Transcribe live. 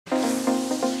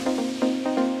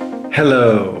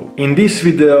Hello! In this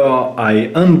video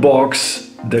I unbox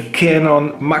the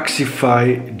Canon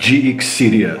MAXIFY GX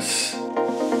series.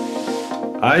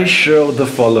 I show the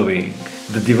following.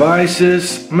 The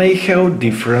devices may have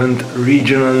different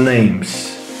regional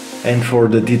names, and for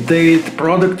the detailed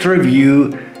product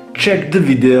review check the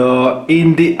video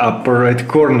in the upper right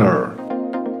corner.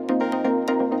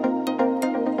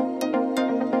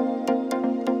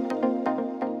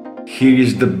 Here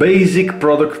is the basic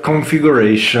product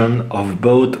configuration of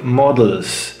both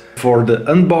models. For the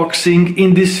unboxing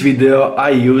in this video I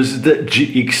used the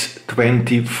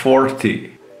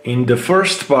GX2040. In the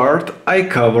first part I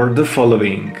covered the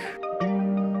following.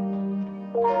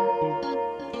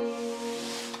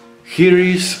 Here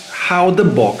is how the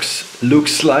box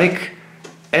looks like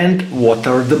and what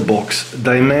are the box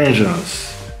dimensions.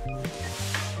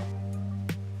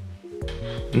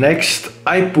 Next,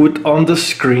 I put on the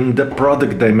screen the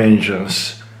product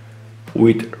dimensions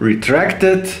with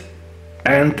retracted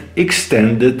and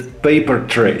extended paper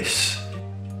trays.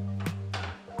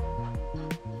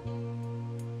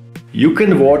 You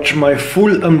can watch my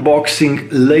full unboxing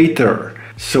later,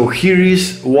 so here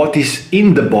is what is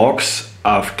in the box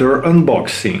after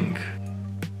unboxing.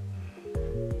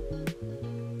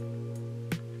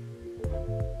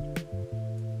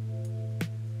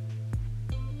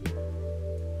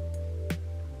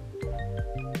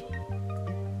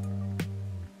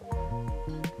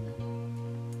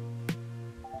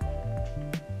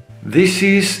 This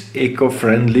is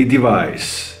eco-friendly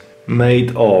device,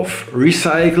 made of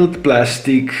recycled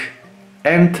plastic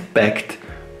and packed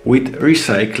with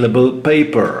recyclable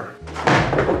paper.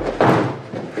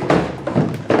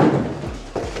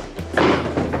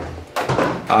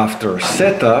 After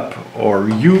setup or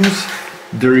use,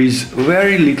 there is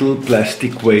very little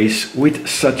plastic waste with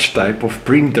such type of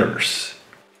printers.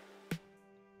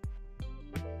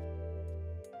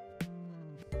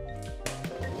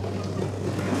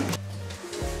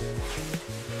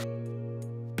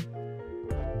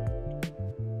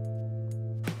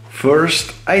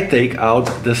 First, I take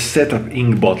out the setup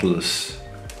ink bottles.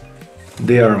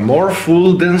 They are more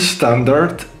full than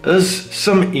standard, as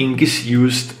some ink is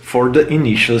used for the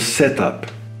initial setup.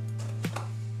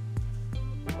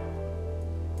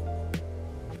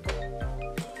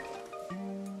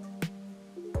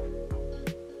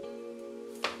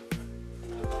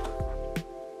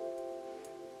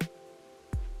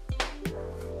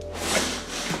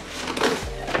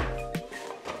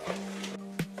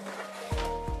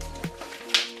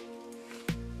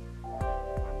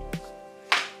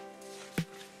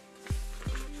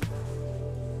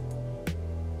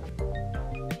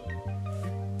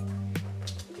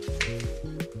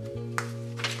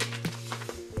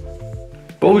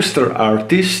 Poster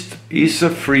Artist is a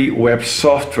free web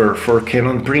software for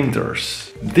Canon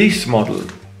printers. This model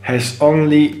has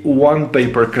only one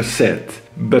paper cassette,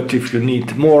 but if you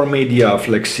need more media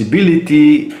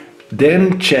flexibility,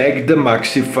 then check the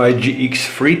MAXIFY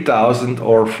GX3000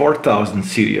 or 4000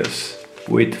 series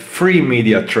with free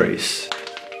media trays.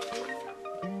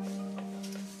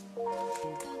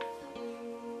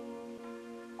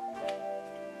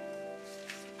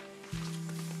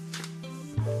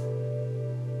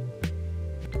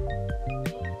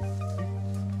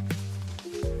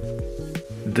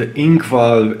 The ink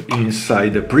valve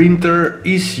inside the printer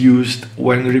is used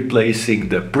when replacing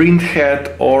the print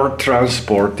head or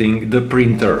transporting the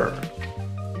printer.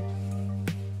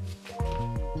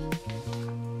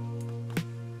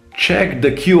 Check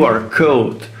the QR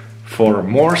code for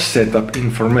more setup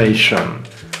information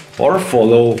or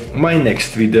follow my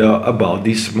next video about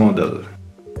this model.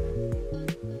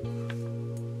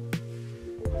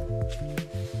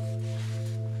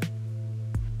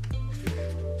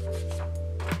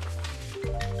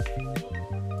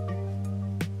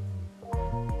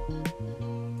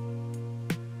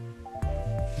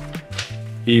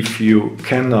 If you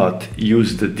cannot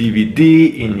use the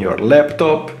DVD in your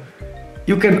laptop,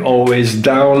 you can always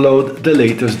download the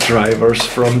latest drivers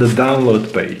from the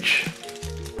download page.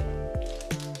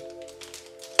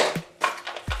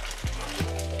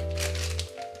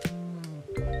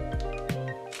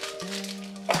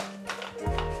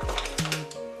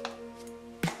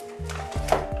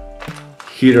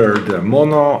 Here are the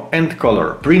mono and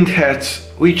color print heads,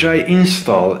 which I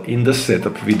install in the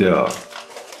setup video.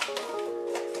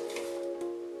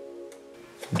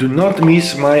 Do not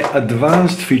miss my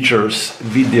advanced features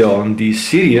video on this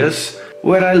series,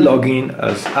 where I log in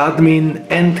as admin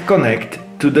and connect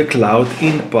to the cloud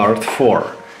in part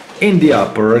 4, in the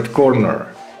upper right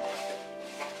corner.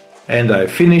 And I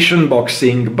finish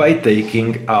unboxing by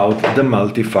taking out the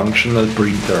multifunctional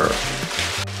printer.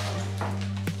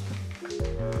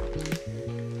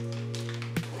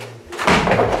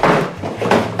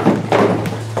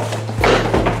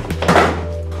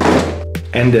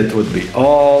 And that would be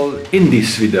all in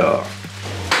this video.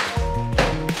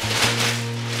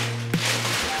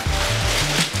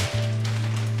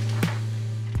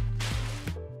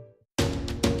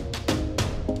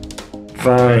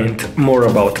 Find more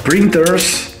about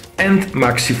printers and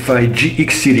MAXIFY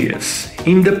GX series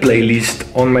in the playlist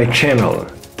on my channel.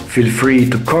 Feel free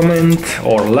to comment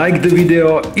or like the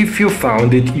video if you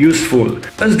found it useful,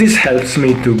 as this helps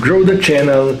me to grow the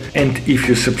channel, and if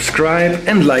you subscribe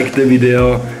and like the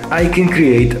video, I can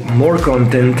create more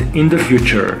content in the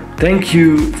future. Thank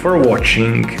you for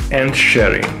watching and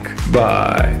sharing.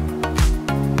 Bye!